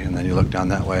this way, and then you look down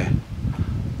that way.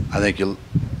 I think you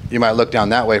might look down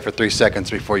that way for 3 seconds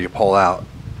before you pull out.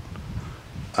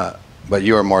 But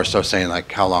you were more so saying,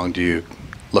 like, how long do you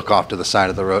look off to the side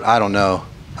of the road? I don't know.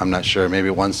 I'm not sure. Maybe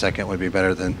 1 second would be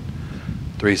better than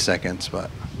 3 seconds, but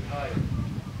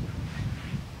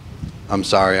I'm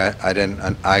sorry. I didn't.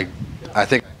 I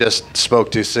think I just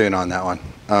spoke too soon on that one.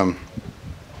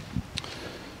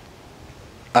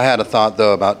 I had a thought,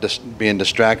 though, about being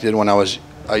distracted. When I was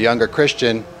a younger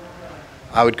Christian,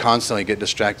 I would constantly get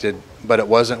distracted, but it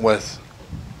wasn't with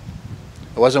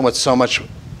so much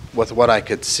with what I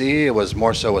could see. It was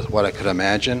more so with what I could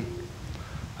imagine.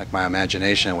 Like my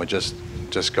imagination would just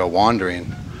go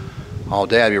wandering all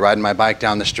day. I'd be riding my bike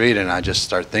down the street, and I'd just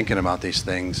start thinking about these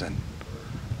things, and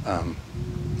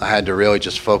I had to really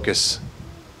just focus.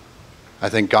 I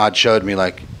think God showed me,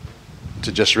 like,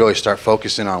 to just really start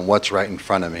focusing on what's right in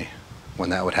front of me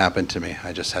when that would happen to me.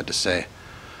 I just had to say,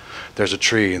 there's a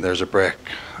tree, there's a brick,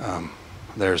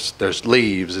 there's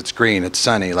leaves, it's green, it's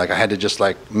sunny. Like, I had to just,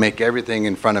 like, make everything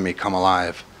in front of me come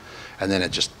alive. And then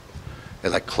it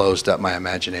like closed up my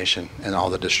imagination and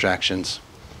all the distractions.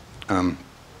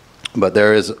 But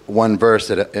there is one verse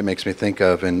that it makes me think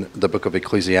of in the book of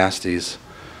Ecclesiastes.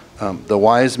 The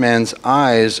wise man's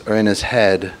eyes are in his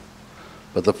head,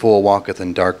 but the fool walketh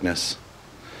in darkness.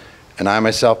 And I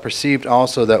myself perceived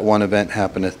also that one event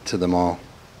happeneth to them all.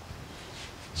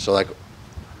 So, like,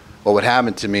 what would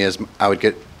happen to me is I would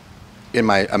get, in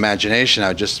my imagination, I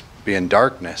would just be in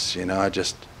darkness, I'd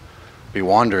just be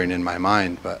wandering in my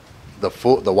mind. But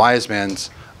the wise man's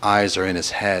eyes are in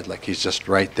his head, like he's just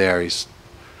right there. He's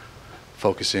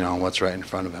focusing on what's right in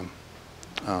front of him.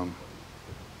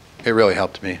 It really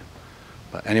helped me.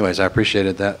 But anyways, I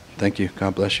appreciated that. Thank you.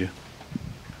 God bless you.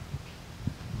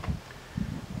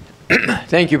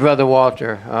 Thank you, Brother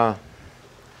Walter.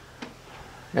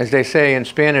 as they say in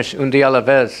Spanish, un día a la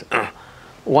vez,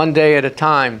 one day at a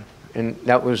time. And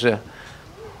that was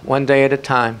one day at a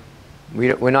time.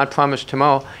 We're not promised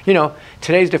tomorrow. You know,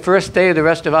 today's the first day of the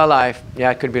rest of our life.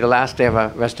 Yeah, it could be the last day of the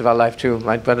rest of our life too.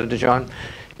 My brother DeJohn,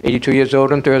 82 years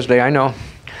old on Thursday, I know.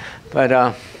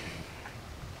 But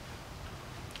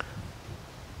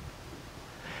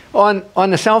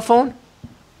on the cell phone,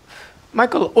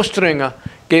 Michael Ostringer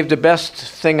gave the best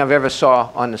thing I've ever saw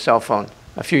on the cell phone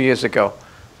a few years ago.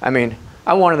 I mean,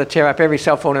 I wanted to tear up every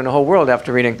cell phone in the whole world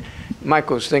after reading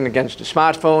Michael's thing against the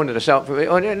smartphone and the cell phone.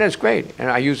 Oh, and that's great. And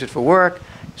I use it for work,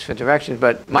 it's for directions.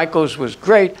 But Michael's was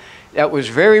great. That was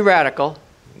very radical.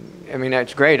 I mean,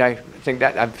 that's great. I think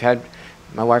that I've had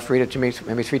my wife read it to me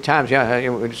maybe 3 times. Yeah,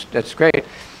 that's great.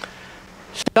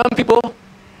 Some people,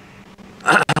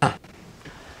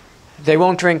 they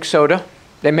won't drink soda.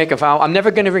 They make a vow, I'm never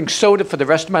going to drink soda for the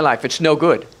rest of my life. It's no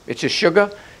good. It's just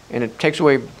sugar, and it takes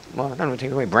away, well, I don't know, it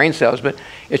takes away brain cells, but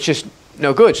it's just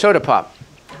no good, soda pop.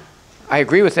 I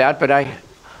agree with that, but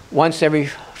once every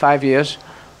 5 years,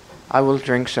 I will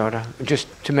drink soda, just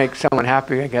to make someone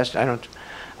happy, I guess.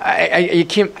 I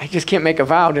just can't make a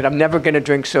vow that I'm never going to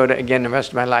drink soda again the rest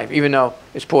of my life, even though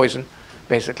it's poison,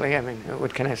 basically. I mean,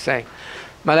 what can I say?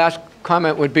 My last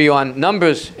comment would be on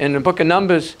Numbers. In the book of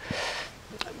Numbers,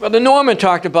 Brother Norman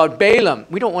talked about Balaam.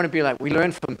 We don't want to be like, we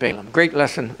learned from Balaam. Great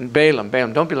lesson in Balaam.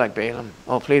 Balaam, don't be like Balaam.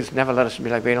 Oh, please, never let us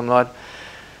be like Balaam, Lord.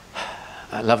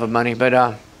 Love of money.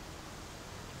 But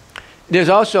there's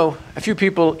also a few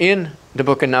people in the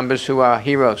book of Numbers who are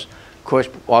heroes. Of course,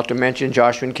 Walter mentioned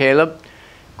Joshua and Caleb.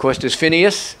 Of course, there's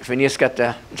Phineas. Phineas got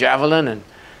the javelin, and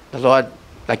the Lord,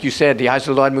 like you said, the eyes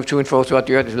of the Lord moved to and fro throughout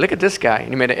the earth. Look at this guy. And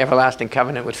he made an everlasting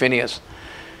covenant with Phineas.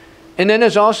 And then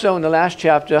there's also, in the last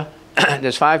chapter,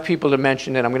 there's 5 people to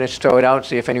mention, and I'm going to throw it out,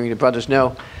 see if any of the brothers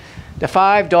know. The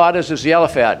 5 daughters of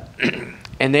Zelophehad,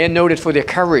 and they're noted for their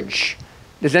courage.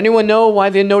 Does anyone know why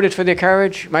they're noted for their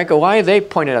courage? Michael, why are they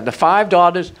pointed out? The 5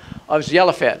 daughters of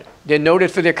Zelophehad, they're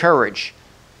noted for their courage.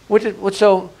 What's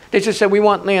so? They just said, we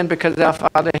want land because our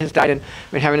father has died, and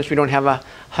we're having this, we don't have a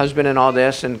husband and all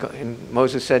this. And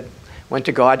Moses said, went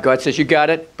to God. God says, you got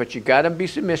it, but you got to be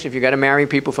submissive. You got to marry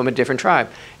people from a different tribe.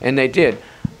 And they did.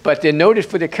 But they're noted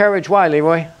for their courage. Why,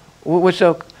 Leroy? What's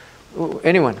so?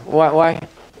 Anyone? Why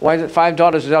is it 5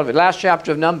 daughters of Zelophehad? Last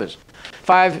chapter of Numbers.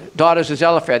 5 daughters of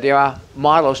Zelophehad. They are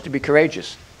models to be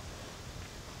courageous.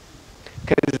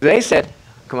 Because they said,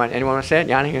 come on, anyone want to say it?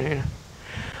 Yanni?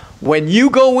 When you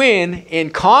go in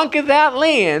and conquer that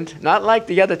land, not like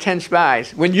the other 10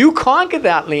 spies, when you conquer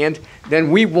that land, then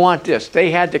we want this.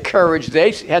 They had the courage,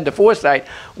 they had the foresight.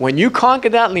 When you conquer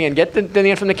that land, get the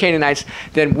land from the Canaanites,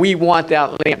 then we want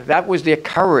that land. That was their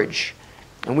courage.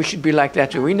 And we should be like that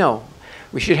too. We know.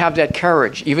 We should have that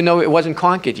courage, even though it wasn't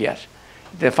conquered yet.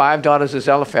 The 5 daughters of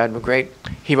Zelophehad were great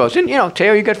heroes. And, you know,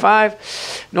 Teo, you got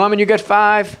 5. Norman, you got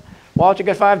 5. Walter, you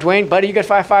got 5. Dwayne, Buddy, you got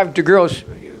 5. The girls,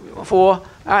 4.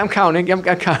 I'm counting. I'm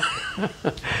counting.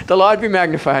 The Lord be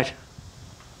magnified.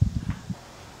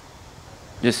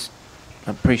 Just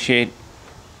appreciate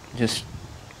just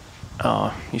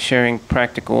you sharing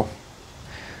practical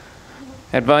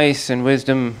advice and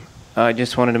wisdom. I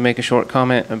just wanted to make a short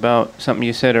comment about something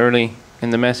you said early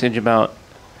in the message about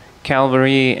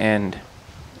Calvary and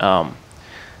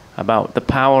about the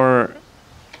power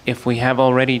if we have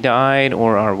already died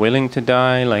or are willing to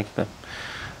die, like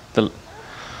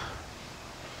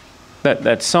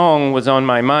that song was on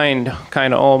my mind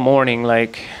kind of all morning,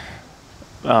 like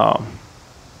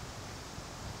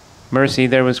mercy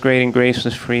there was great and grace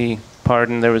was free,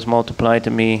 pardon there was multiplied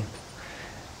to me.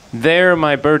 There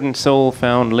my burdened soul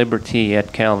found liberty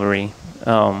at Calvary.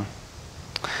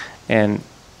 And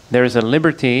there's a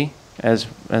liberty, as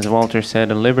Walter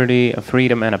said, a liberty, a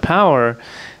freedom, and a power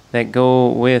that go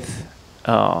with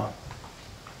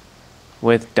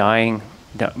dying,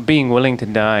 being willing to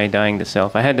die, dying to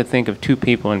self. I had to think of 2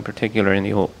 people in particular in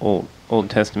the Old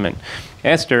Testament.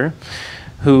 Esther,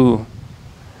 who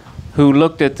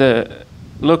looked at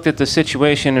the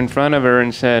situation in front of her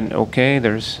and said, "Okay,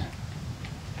 there's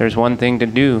one thing to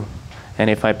do, and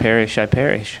if I perish, I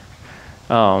perish."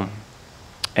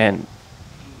 And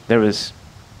there was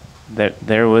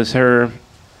her.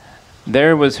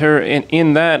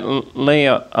 In that lay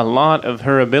a lot of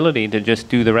her ability to just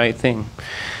do the right thing.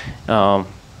 And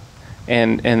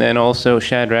then also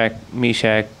Shadrach,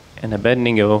 Meshach, and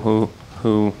Abednego,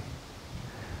 who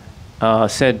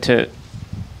said to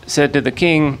the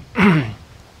king,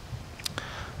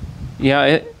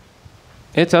 "Yeah,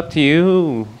 it's up to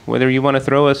you whether you want to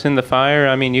throw us in the fire.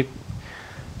 I mean,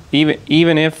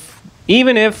 even if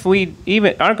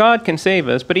our God can save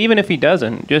us, but even if He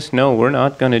doesn't, just know we're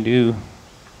not going to do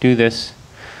this."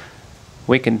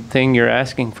 wicked thing you're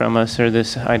asking from us, or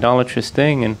this idolatrous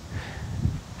thing.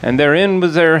 And therein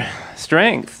was their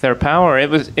strength, their power. It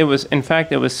was in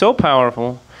fact, it was so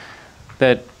powerful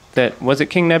that was it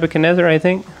King Nebuchadnezzar, I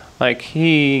think? Like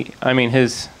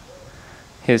his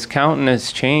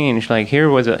countenance changed. Like here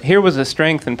was a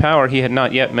strength and power he had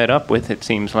not yet met up with, it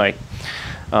seems like.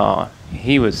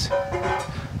 He was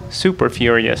super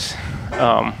furious.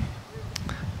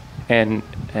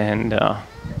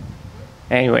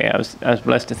 Anyway, I was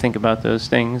blessed to think about those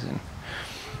things, and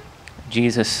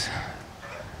Jesus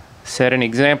set an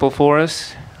example for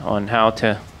us on how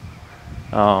to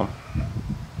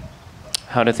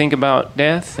think about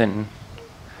death, and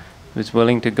was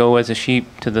willing to go as a sheep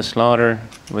to the slaughter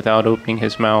without opening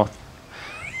his mouth.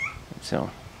 So,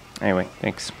 anyway,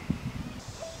 thanks.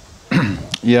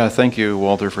 Yeah, thank you,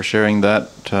 Walter, for sharing that.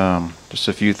 Just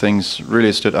a few things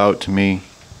really stood out to me.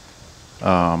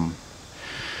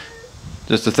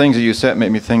 Just the things that you said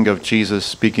made me think of Jesus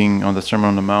speaking on the Sermon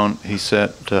on the Mount. He said,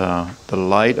 the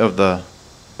light of the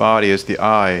body is the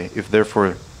eye. If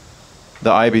therefore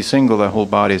the eye be single, the whole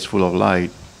body is full of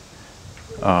light.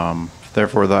 If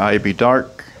therefore the eye be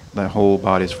dark, the whole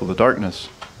body is full of darkness.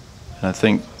 And I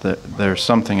think that there's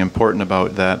something important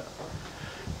about that.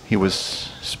 He was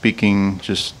speaking,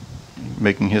 just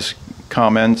making his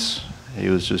comments. He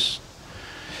was just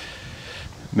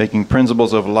making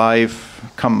principles of life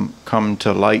come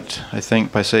to light, I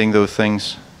think, by saying those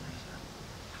things.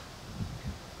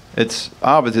 It's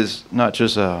obvious it's not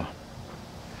just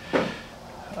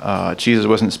Jesus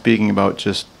wasn't speaking about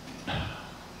just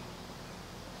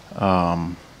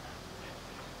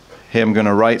him going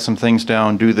to write some things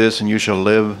down, do this and you shall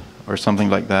live, or something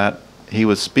like that. He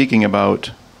was speaking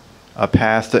about a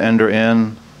path to enter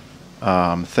in,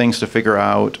 things to figure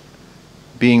out,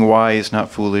 being wise, not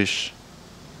foolish,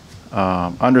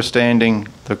 understanding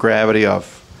the gravity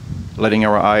of letting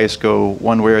our eyes go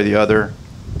one way or the other.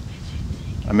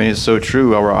 I mean, it's so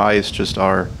true. Our eyes just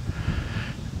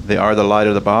they are the light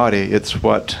of the body. It's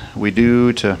what we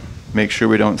do to make sure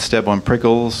we don't step on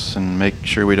prickles and make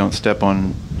sure we don't step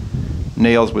on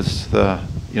nails with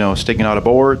sticking out of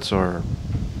boards, or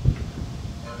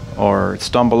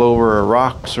stumble over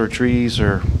rocks or trees,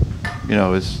 or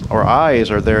our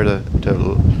eyes are there to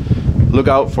look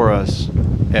out for us.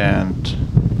 And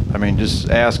I mean, just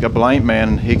ask a blind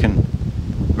man, he can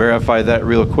verify that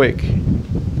real quick.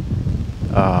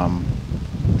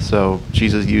 So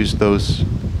Jesus used those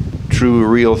true,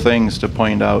 real things to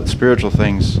point out spiritual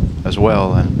things as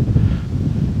well,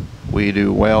 and we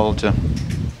do well to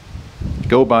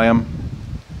go by them,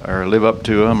 or live up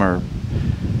to them, or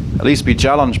at least be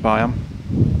challenged by them.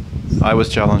 I was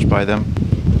challenged by them.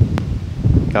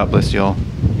 God bless you all.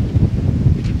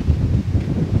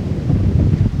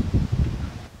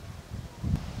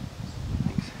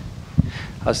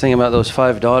 I was thinking about those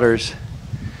 5 daughters.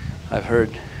 I've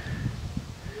heard,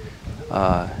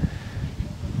 I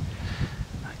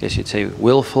guess you'd say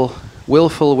willful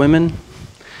women.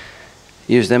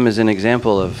 Use them as an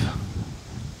example of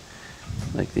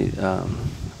like the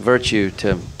virtue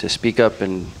to speak up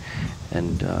and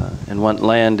want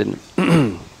land, and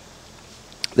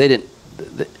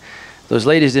those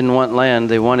ladies didn't want land.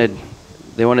 They wanted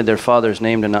their father's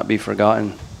name to not be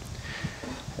forgotten.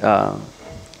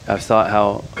 I've thought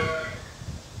how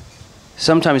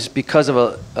sometimes because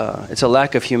of it's a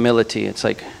lack of humility. It's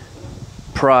like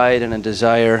pride and a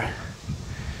desire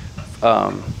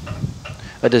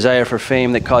for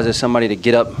fame that causes somebody to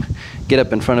get up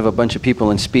in front of a bunch of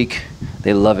people and speak.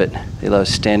 They love it. They love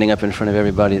standing up in front of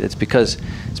everybody. It's because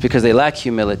they lack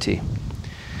humility.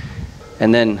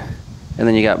 And then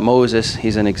you got Moses.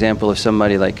 He's an example of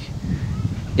somebody like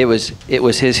it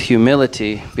was his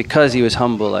humility, because he was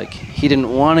humble. Like he didn't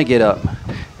want to get up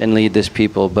and lead this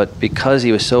people, but because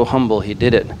he was so humble, he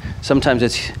did it. Sometimes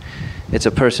it's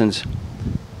a person's.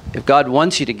 If God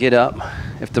wants you to get up,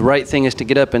 if the right thing is to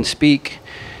get up and speak,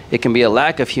 it can be a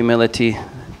lack of humility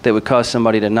that would cause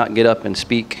somebody to not get up and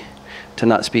speak, to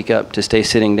not speak up, to stay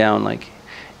sitting down. Like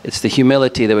it's the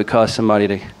humility that would cause somebody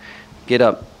to get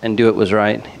up and do what was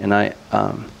right. And I,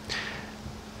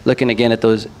 looking again at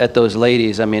those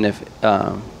ladies, I mean, if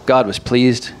God was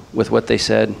pleased with what they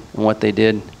said and what they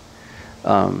did,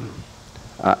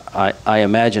 I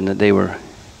imagine that they were.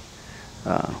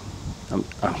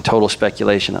 I'm total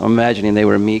speculation. I'm imagining they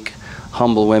were meek,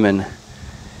 humble women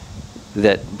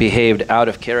that behaved out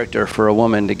of character for a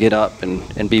woman to get up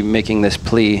and be making this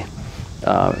plea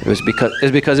It was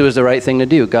because it was the right thing to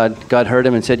do. God heard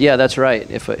him and said, yeah, that's right.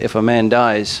 If a man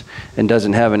dies and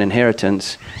doesn't have an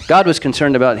inheritance, God was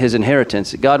concerned about his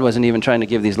inheritance. God wasn't even trying to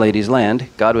give these ladies land.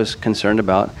 God was concerned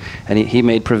about, and he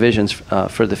made provisions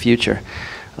for the future.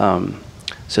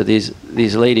 So these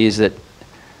ladies that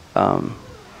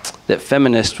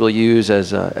feminists will use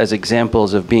as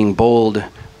examples of being bold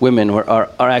women are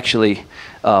actually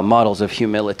models of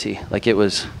humility. Like it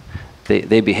was,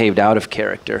 they behaved out of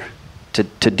character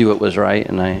to do what was right,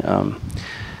 and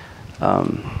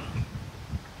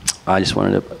I just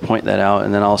wanted to point that out.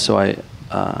 And then also I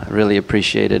really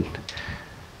appreciated,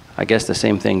 I guess, the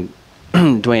same thing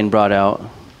Dwayne brought out.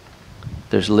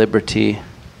 There's liberty.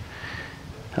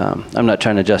 I'm not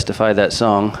trying to justify that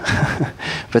song,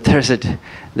 but there's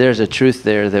a truth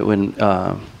there that when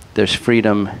there's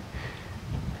freedom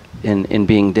in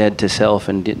being dead to self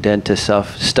and dead to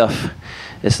stuff,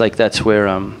 it's like that's where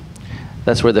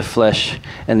the flesh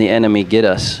and the enemy get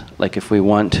us. Like if we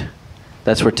want,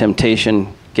 that's where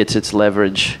temptation gets its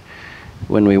leverage.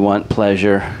 When we want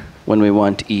pleasure, when we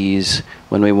want ease,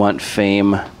 when we want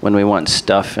fame, when we want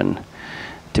stuff and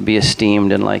to be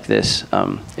esteemed and like this.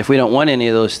 If we don't want any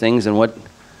of those things, then what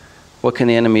can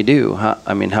the enemy do?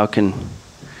 How can,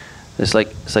 it's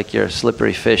like you're a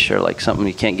slippery fish or like something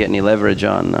you can't get any leverage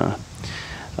on.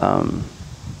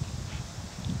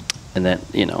 And that,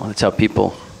 that's how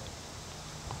people,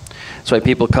 that's why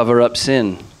people cover up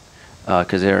sin,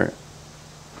 because they're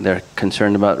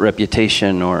concerned about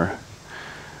reputation or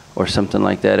something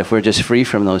like that. If we're just free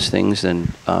from those things, then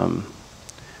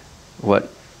what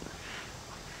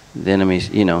the enemy's,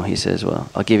 he says, well,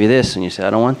 I'll give you this, and you say, I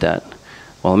don't want that.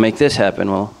 Well, I'll make this happen.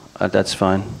 Well, that's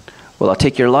fine. Well, I'll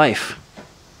take your life.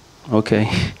 Okay.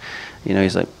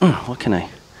 He's like, what can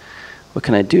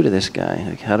I do to this guy?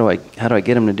 Like, how do I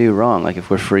get him to do wrong? Like if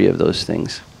we're free of those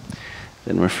things,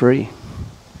 then we're free.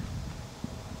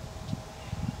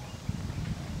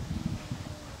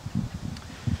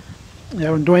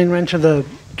 Yeah, when Dwayne mentioned the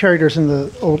characters in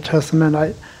the Old Testament,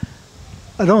 I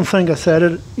don't think I said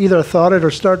it. Either I thought it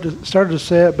or started to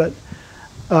say it, but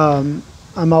I'm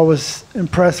always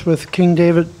impressed with King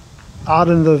David out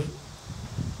in the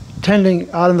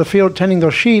field tending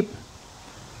those sheep,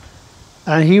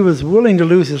 and he was willing to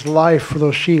lose his life for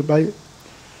those sheep.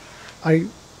 I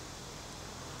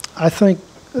think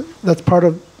that's part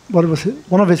of what was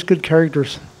one of his good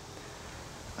characters,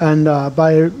 and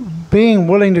by being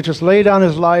willing to just lay down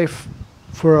his life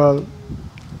for a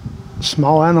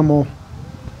small animal,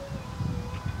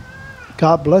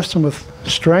 God blessed him with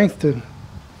strength and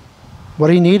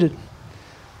what he needed.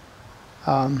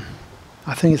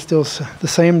 I think it's still the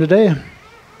same today.